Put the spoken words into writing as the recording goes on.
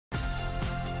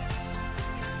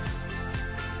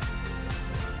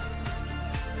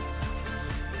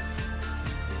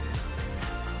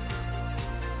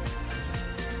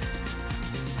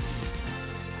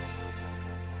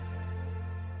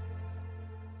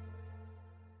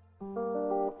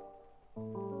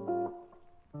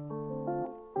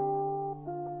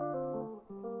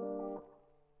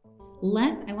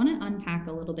I want to unpack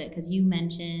a little bit because you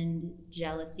mentioned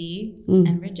jealousy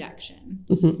and rejection.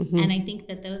 And I think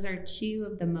that those are two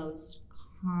of the most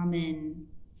common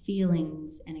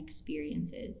feelings and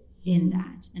experiences in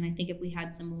that. And I think if we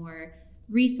had some more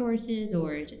resources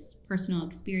or just personal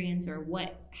experience or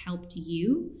what helped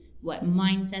you, what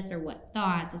mindsets or what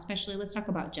thoughts, especially let's talk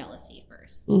about jealousy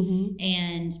first.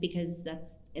 And because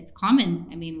it's common.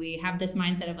 I mean, we have this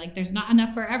mindset of like, there's not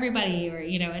enough for everybody, or,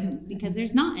 you know, and because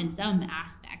there's not in some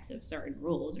aspects of certain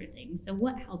rules or things. So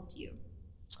what helped you?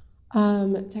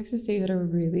 Texas State had a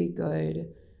really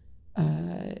good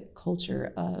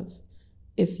culture of,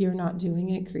 if you're not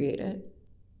doing it, create it.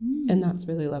 And that's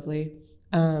really lovely.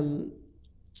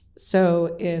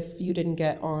 So if you didn't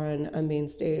get on a main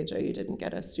stage or you didn't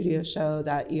get a studio show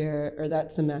that year or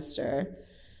that semester,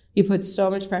 you put so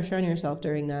much pressure on yourself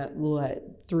during that,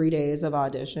 3 days of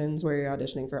auditions where you're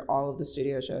auditioning for all of the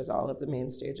studio shows, all of the main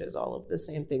stages, all of the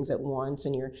same things at once.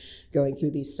 And you're going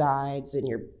through these sides in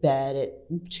your bed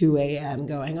at 2 a.m.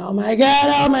 going, oh my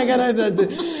God,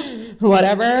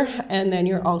 whatever. And then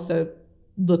you're also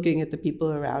looking at the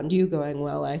people around you going,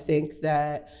 well, I think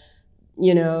that,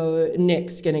 you know,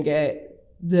 Nick's going to get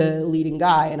the leading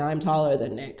guy and I'm taller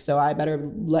than Nick. So I better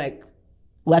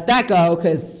let that go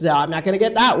because I'm not going to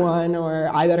get that one. Or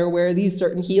I better wear these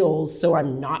certain heels so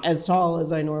I'm not as tall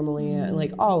as I normally am.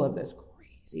 Like all of this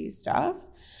crazy stuff.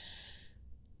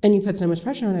 And you put so much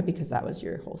pressure on it because that was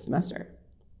your whole semester.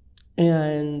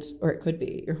 Or it could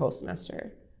be your whole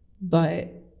semester.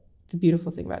 But the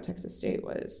beautiful thing about Texas State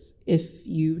was if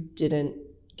you didn't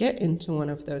get into one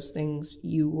of those things,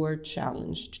 you were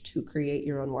challenged to create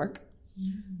your own work.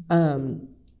 And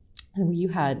you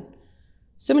had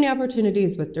so many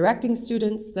opportunities with directing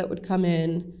students that would come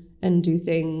in and do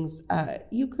things.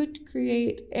 You could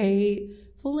create a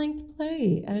full-length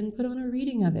play and put on a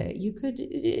reading of it. You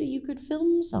could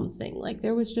film something. Like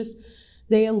there was just,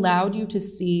 they allowed you to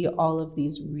see all of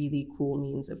these really cool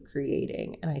means of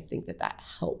creating. And I think that that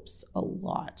helps a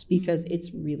lot because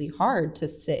it's really hard to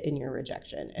sit in your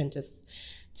rejection and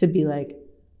to be like,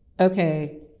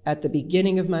 okay, at the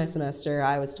beginning of my semester,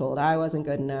 I was told I wasn't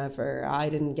good enough or I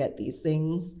didn't get these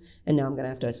things. And now I'm going to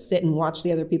have to sit and watch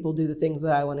the other people do the things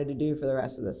that I wanted to do for the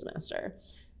rest of the semester.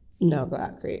 No, go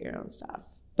out, create your own stuff.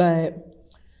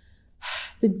 But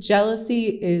the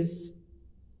jealousy is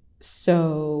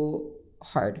so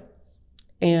hard.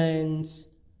 And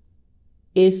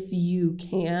if you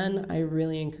can, I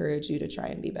really encourage you to try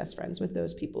and be best friends with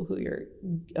those people who you're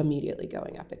immediately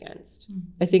going up against.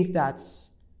 I think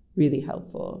that's really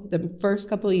helpful. The first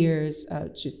couple of years,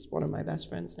 she's one of my best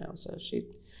friends now, so she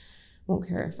won't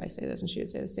care if I say this, and she would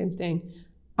say the same thing.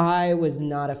 I was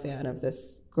not a fan of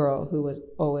this girl who was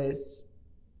always,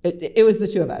 it was the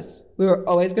two of us. We were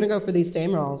always going to go for these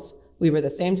same roles. We were the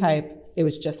same type. It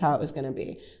was just how it was going to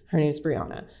be. Her name's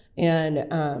Brianna.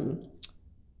 And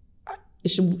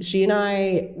she and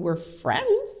I were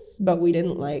friends, but we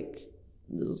didn't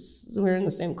we're in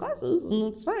the same classes, and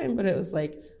that's fine. But it was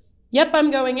like, yep,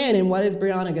 I'm going in, and what is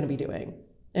Brianna going to be doing?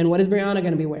 And what is Brianna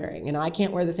going to be wearing? And I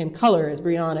can't wear the same color as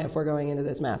Brianna if we're going into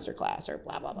this master class or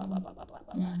blah, blah, blah, blah, blah, blah, blah,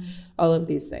 blah, blah. All of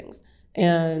these things.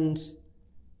 And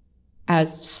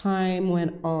as time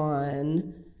went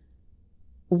on,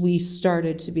 we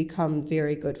started to become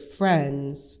very good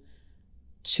friends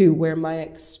to where my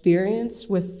experience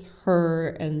with her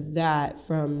and that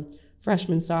from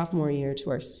freshman, sophomore year to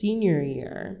our senior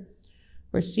year,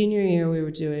 where senior year we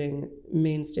were doing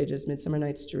main stages, Midsummer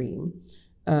Night's Dream,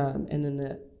 and then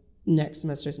the next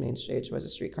semester's main stage was A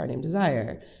Streetcar Named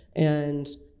Desire. And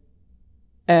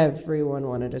everyone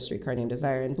wanted A Streetcar Named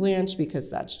Desire in Blanche because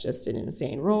that's just an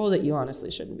insane role that you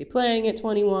honestly shouldn't be playing at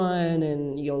 21,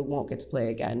 and you won't get to play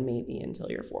again maybe until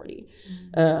you're 40.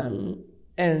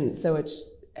 And so it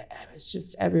was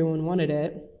just everyone wanted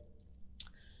it.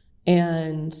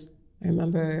 And I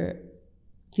remember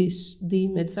the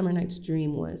Midsummer Night's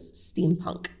Dream was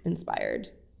steampunk inspired.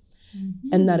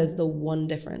 And that is the one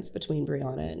difference between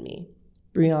Brianna and me.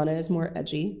 Brianna is more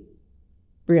edgy.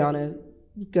 Brianna's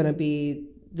gonna be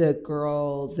the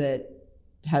girl that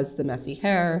has the messy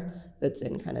hair, that's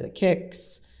in kind of the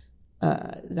kicks,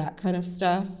 that kind of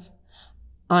stuff.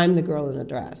 I'm the girl in the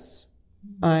dress.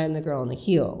 I'm the girl in the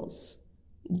heels.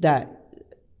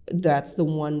 That's the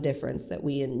one difference that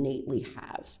we innately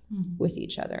have with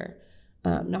each other.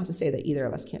 Not to say that either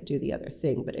of us can't do the other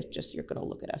thing, but if just you're going to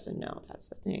look at us and know that's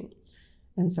the thing.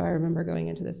 And so I remember going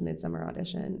into this midsummer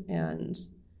audition, and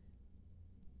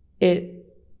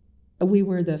we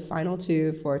were the final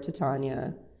two for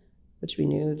Titania, which we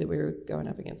knew that we were going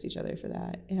up against each other for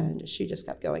that. And she just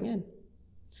kept going in.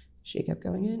 she kept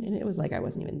going in, and it was like I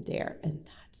wasn't even there. And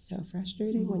that's so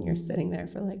frustrating when you're sitting there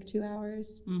for like 2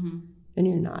 hours and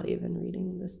you're not even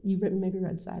reading this. You've maybe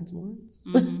read sides once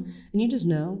and you just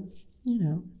know,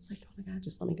 it's like, oh my God,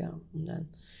 just let me go. I'm done.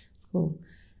 It's cool.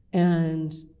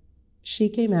 And she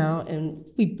came out, and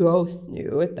we both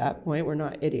knew at that point, we're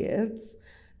not idiots.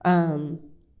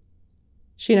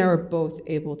 She and I were both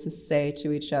able to say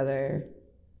to each other,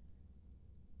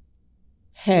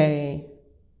 hey,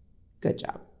 good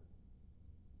job.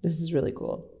 This is really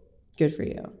cool. Good for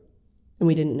you. And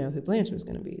we didn't know who Blanche was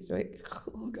going to be. So,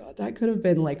 oh God, that could have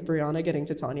been like Brianna getting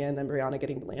to Tanya and then Brianna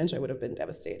getting Blanche. I would have been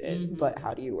devastated. But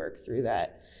how do you work through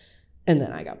that? And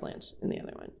then I got Blanche in the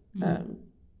other one.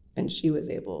 And she was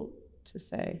able to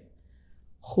say,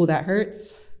 oh, that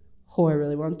hurts. Oh, I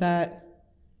really want that.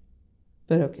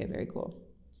 But okay, very cool.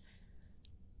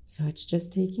 So it's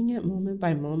just taking it moment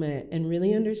by moment and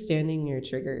really understanding your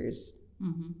triggers.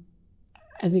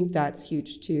 I think that's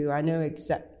huge too. I know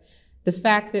the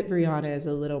fact that Brianna is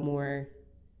a little more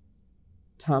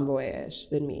tomboyish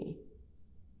than me,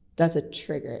 that's a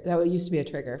trigger. That used to be a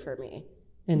trigger for me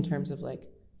in terms of like,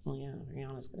 well, yeah,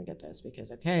 Brianna's going to get this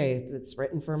because, okay, it's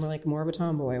written for like more of a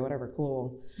tomboy, whatever,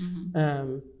 cool.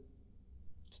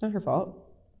 It's not her fault.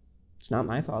 It's not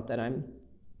my fault that I'm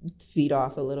feed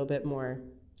off a little bit more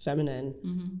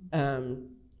feminine.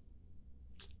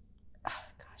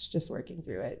 Gosh, just working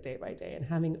through it day by day and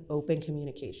having open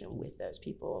communication with those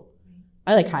people.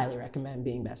 I like highly recommend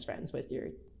being best friends with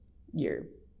your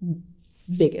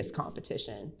biggest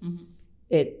competition.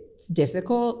 It's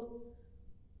difficult,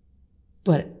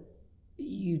 but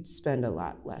you'd spend a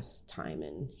lot less time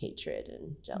in hatred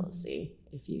and jealousy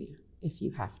if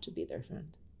you have to be their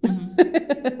friend.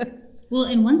 Well,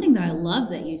 and one thing that I love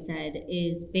that you said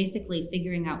is basically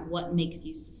figuring out what makes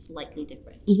you slightly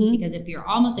different. Because if you're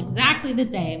almost exactly the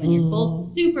same and you're both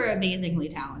super amazingly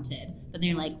talented, but then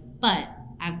you're like, but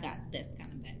I've got this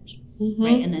kind of edge,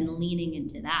 right? And then leaning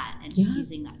into that and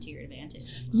using that to your advantage.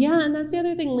 Yeah, and that's the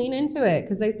other thing, lean into it.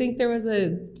 Because I think there was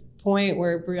a point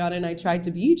where Brianna and I tried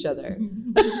to be each other.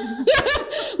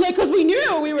 Like, because we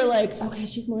knew, we were like, okay,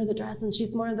 she's more of the dress and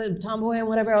she's more of the tomboy and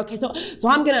whatever. Okay, so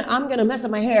I'm gonna mess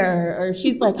up my hair, or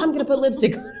she's like, I'm gonna put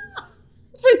lipstick on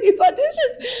for these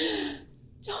auditions.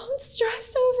 Don't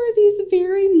stress over these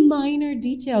very minor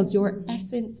details. Your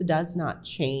essence does not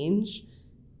change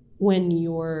when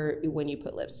you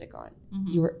put lipstick on.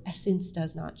 Your essence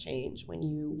does not change when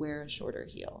you wear a shorter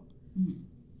heel.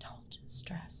 Don't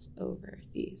stress over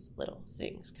these little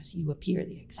things because you appear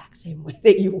the exact same way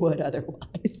that you would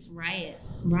otherwise. Right.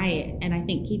 And I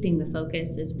think keeping the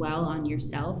focus as well on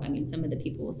yourself. I mean, some of the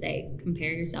people will say,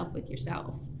 compare yourself with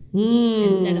yourself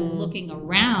instead of looking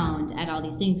around at all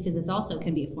these things, because it also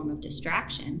can be a form of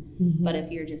distraction. But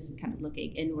if you're just kind of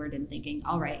looking inward and thinking,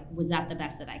 all right, was that the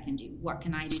best that I can do? What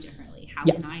can I do differently? How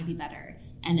can I be better?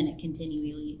 And then it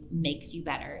continually makes you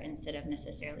better instead of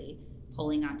necessarily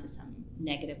pulling onto some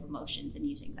negative emotions and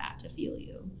using that to fuel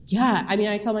you. Yeah, I mean,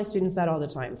 I tell my students that all the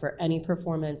time. For any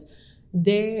performance,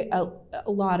 a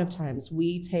lot of times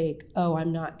we take,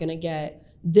 I'm not going to get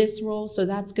this role, so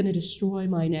that's going to destroy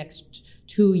my next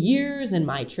 2 years and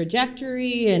my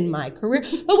trajectory and my career.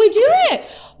 But we do it.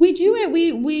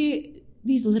 We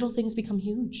these little things become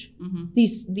huge.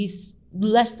 These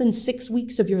less than 6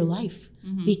 weeks of your life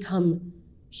become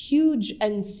huge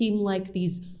and seem like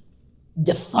these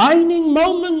defining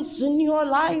moments in your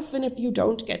life. And if you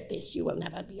don't get this, you will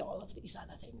never be all of these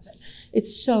other things. And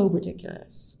it's so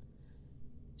ridiculous.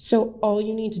 So all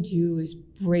you need to do is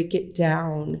break it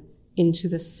down into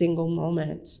the single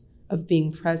moment of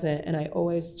being present. And I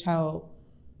always tell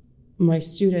my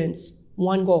students,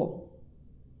 one goal.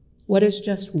 What is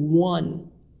just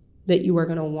one that you are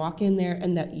going to walk in there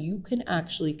and that you can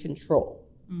actually control?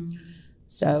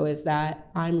 So is that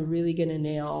I'm really going to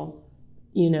nail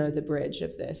the bridge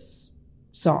of this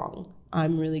song.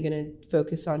 I'm really going to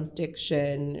focus on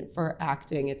diction. For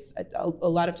acting, it's a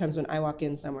lot of times when I walk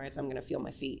in somewhere, I'm going to feel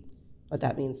my feet, what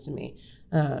that means to me.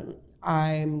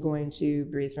 I'm going to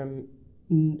breathe from,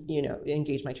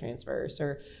 engage my transverse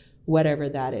or whatever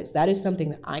that is. That is something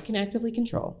that I can actively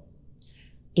control.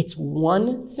 It's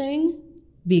one thing,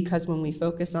 because when we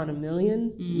focus on a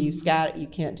million, you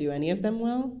can't do any of them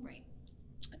well. Right.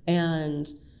 And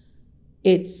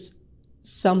it's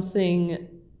something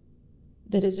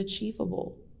that is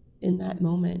achievable in that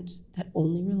moment that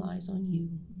only relies on you.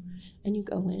 And you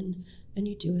go in and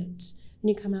you do it and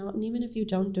you come out, and even if you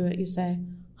don't do it, you say,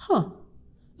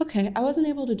 okay, I wasn't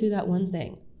able to do that one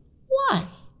thing. Why?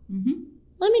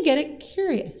 Let me get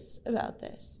curious about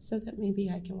this so that maybe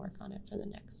I can work on it for the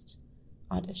next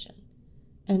audition.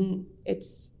 And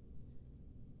it's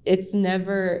it's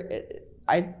never,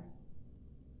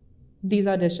 these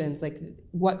auditions, like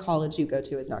what college you go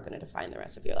to is not going to define the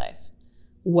rest of your life.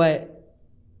 What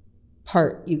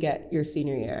part you get your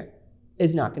senior year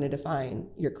is not going to define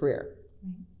your career.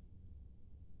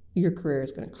 Your career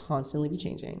is going to constantly be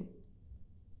changing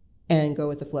and go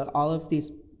with the flow. All of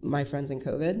these, my friends in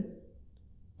COVID,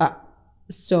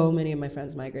 so many of my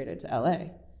friends migrated to LA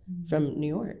from New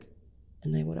York,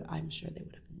 and I'm sure they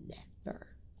would have never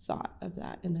thought of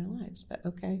that in their lives. But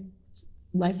okay,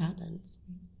 life happens,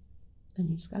 and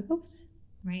you just gotta go with it.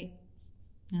 Right.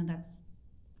 No, that's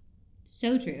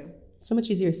so true. So much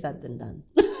easier said than done.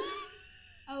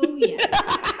 Oh yes.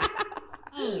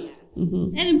 Oh yes.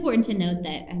 Mm-hmm. And important to note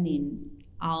that, I mean,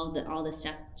 all the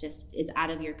stuff just is out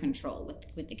of your control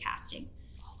with the casting.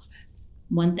 All of it.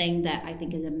 One thing that I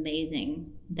think is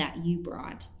amazing that you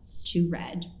brought to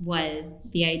Red was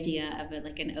the idea of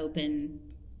an open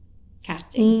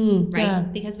casting, right? Yeah.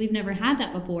 Because we've never had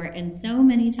that before, and so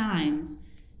many times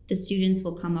the students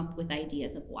will come up with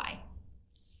ideas of why.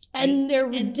 And they're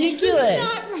ridiculous.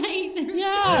 Not right. They're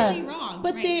totally wrong.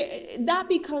 But that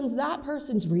becomes that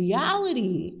person's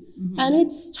reality. Mm-hmm. And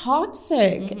it's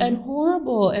toxic and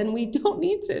horrible. And we don't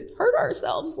need to hurt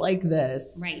ourselves like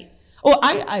this. Right. Well,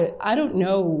 I don't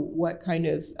know what kind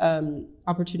of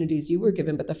opportunities you were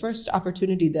given, but the first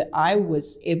opportunity that I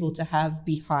was able to have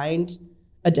behind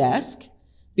a desk,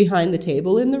 behind the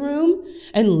table in the room,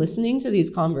 and listening to these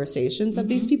conversations of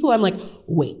these people, I'm like,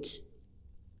 wait.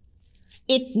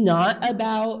 It's not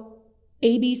about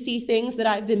ABC things that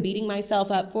I've been beating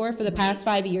myself up for the past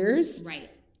 5 years. Right.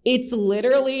 It's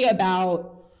literally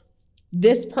about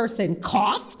this person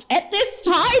coughed at this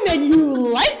time and you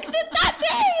liked it that day.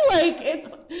 Like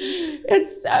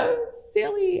it's so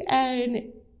silly,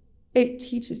 and it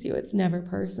teaches you it's never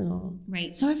personal.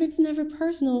 Right. So if it's never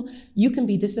personal, you can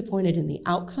be disappointed in the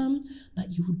outcome,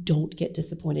 but you don't get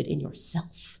disappointed in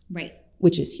yourself. Right.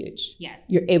 Which is huge. Yes.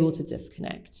 You're able to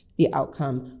disconnect the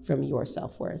outcome from your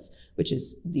self-worth, which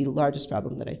is the largest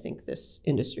problem that I think this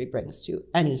industry brings to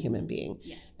any human being.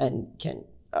 Yes. And can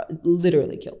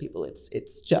literally kill people.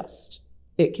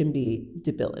 It can be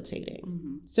debilitating.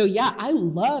 Mm-hmm. So yeah, I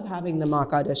love having the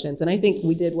mock auditions. And I think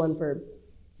we did one for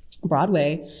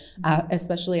Broadway,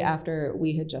 especially after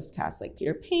we had just cast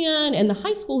Peter Pan, and the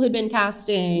high school had been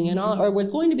casting and all, or was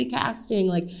going to be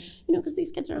casting, because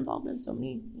these kids are involved in so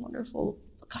many wonderful,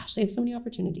 they have so many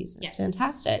opportunities. It's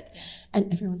fantastic. Yes.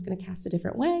 And everyone's going to cast a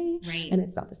different way. Right. And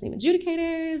it's not the same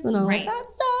adjudicators and all of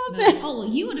that stuff. Oh, well,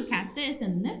 you would have cast this,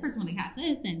 and this person would have cast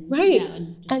this, and,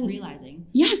 and just realizing.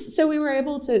 Yes. So we were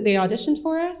able to, they auditioned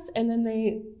for us, and then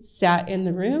they sat in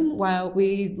the room while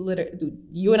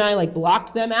you and I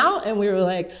blocked them out, and we were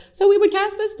like, so we would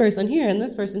cast this person here and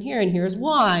this person here, and here's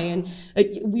why. And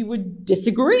we would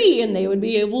disagree, and they would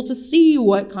be able to see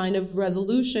what kind of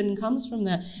resolution comes from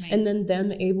that. Right. And then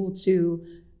them able to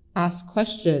ask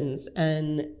questions.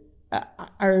 And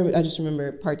I just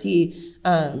remember Party,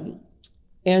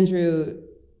 Andrew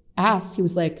asked, he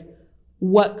was like,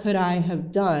 what could I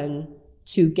have done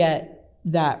to get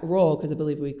that role? Because I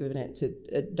believe we've given it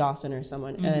to Dawson or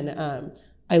someone. Mm-hmm. And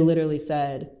I literally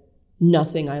said,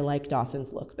 nothing I like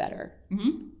Dawson's look better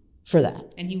for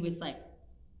that. And he was like,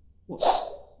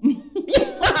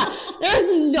 yeah,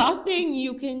 there's nothing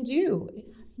you can do. It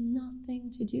has nothing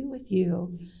to do with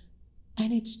you.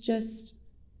 And it's just,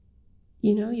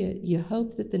 you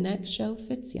hope that the next show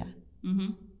fits you. Mm-hmm.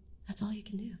 That's all you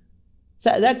can do.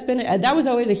 So that was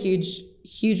always a huge,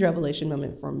 huge revelation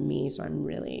moment for me. So I'm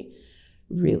really,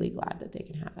 really glad that they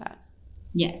can have that.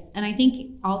 Yes. And I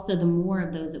think also the more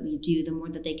of those that we do, the more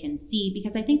that they can see,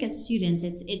 because I think as students,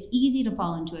 it's easy to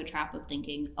fall into a trap of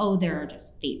thinking, oh, there are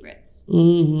just favorites,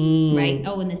 right?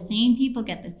 Oh, and the same people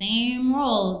get the same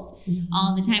roles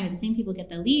all the time, and the same people get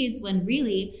the leads, when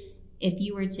really, if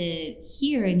you were to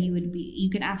hear, and you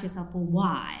could ask yourself, well,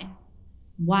 why?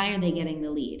 Why are they getting the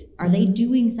lead? Are they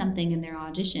doing something in their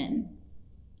audition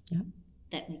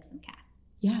that makes them cast?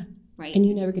 Yeah. Right. And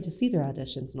you never get to see their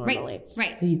auditions normally.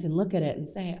 Right. So you can look at it and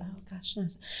say, oh, gosh, no.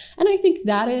 And I think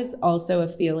that is also a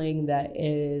feeling that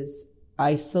is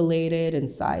isolated and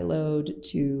siloed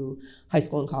to high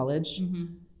school and college.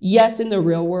 Mm-hmm. Yes, in the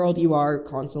real world, you are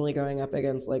constantly going up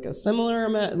against a similar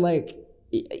amount,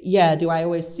 do I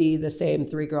always see the same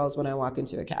 3 girls when I walk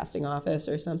into a casting office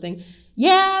or something?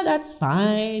 Yeah, that's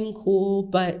fine, cool.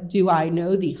 But do I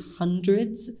know the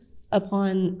hundreds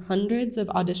upon hundreds of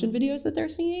audition videos that they're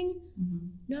seeing? Mm-hmm.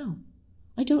 No,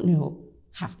 I don't know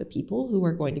half the people who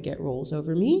are going to get roles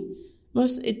over me.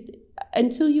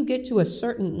 Until you get to a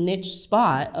certain niche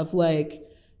spot of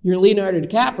you're Leonardo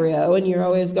DiCaprio and you're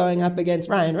always going up against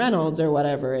Ryan Reynolds or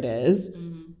whatever it is.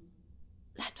 Mm-hmm.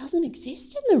 that doesn't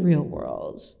exist in the real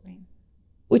world, right.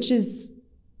 Which is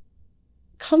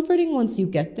comforting once you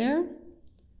get there,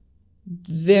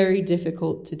 very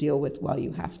difficult to deal with while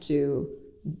you have to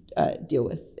deal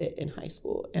with it in high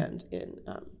school and in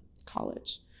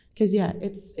college. Because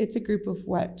it's a group of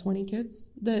 20 kids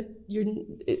that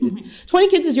 20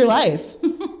 kids is your life,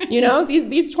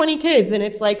 these 20 kids, and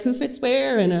it's like, who fits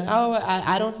where, and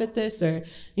I don't fit this, or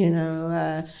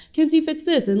Kinsey fits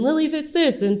this, and Lily fits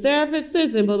this, and Sarah fits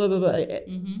this, and blah blah blah blah.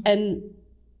 Mm-hmm. And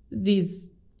these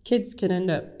kids can end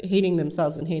up hating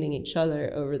themselves and hating each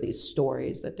other over these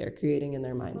stories that they're creating in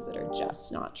their minds that are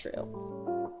just not true.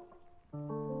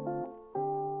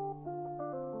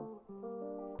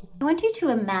 I want you to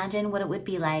imagine what it would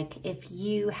be like if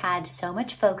you had so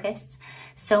much focus,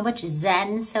 so much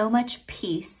zen, so much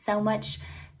peace, so much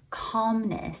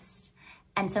calmness,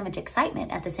 and so much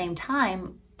excitement at the same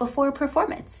time before a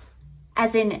performance.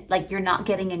 As in, like, you're not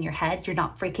getting in your head, you're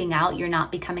not freaking out, you're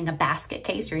not becoming a basket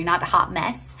case, or you're not a hot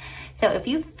mess. So if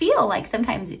you feel like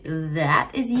sometimes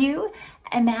that is you,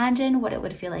 imagine what it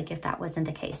would feel like if that wasn't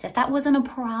the case, if that wasn't a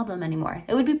problem anymore.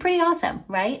 It would be pretty awesome,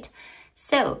 right?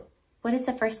 So what is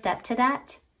the first step to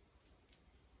that?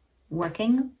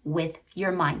 Working with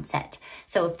your mindset.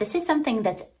 So if this is something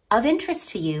that's of interest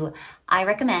to you, I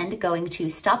recommend going to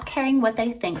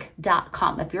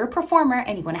stopcaringwhattheythink.com. If you're a performer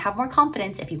and you want to have more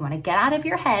confidence, if you want to get out of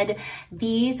your head,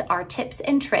 these are tips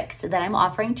and tricks that I'm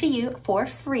offering to you for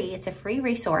free. It's a free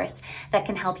resource that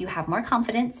can help you have more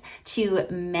confidence, to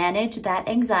manage that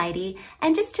anxiety,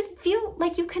 and just to feel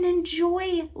like you can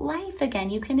enjoy life again.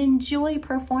 You can enjoy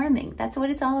performing. That's what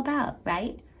it's all about,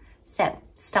 right? So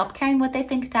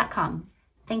stopcaringwhattheythink.com.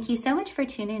 Thank you so much for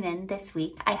tuning in this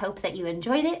week. I hope that you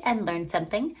enjoyed it and learned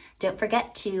something. Don't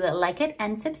forget to like it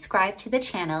and subscribe to the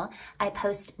channel. I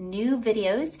post new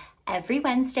videos every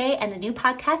Wednesday and a new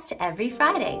podcast every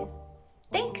Friday.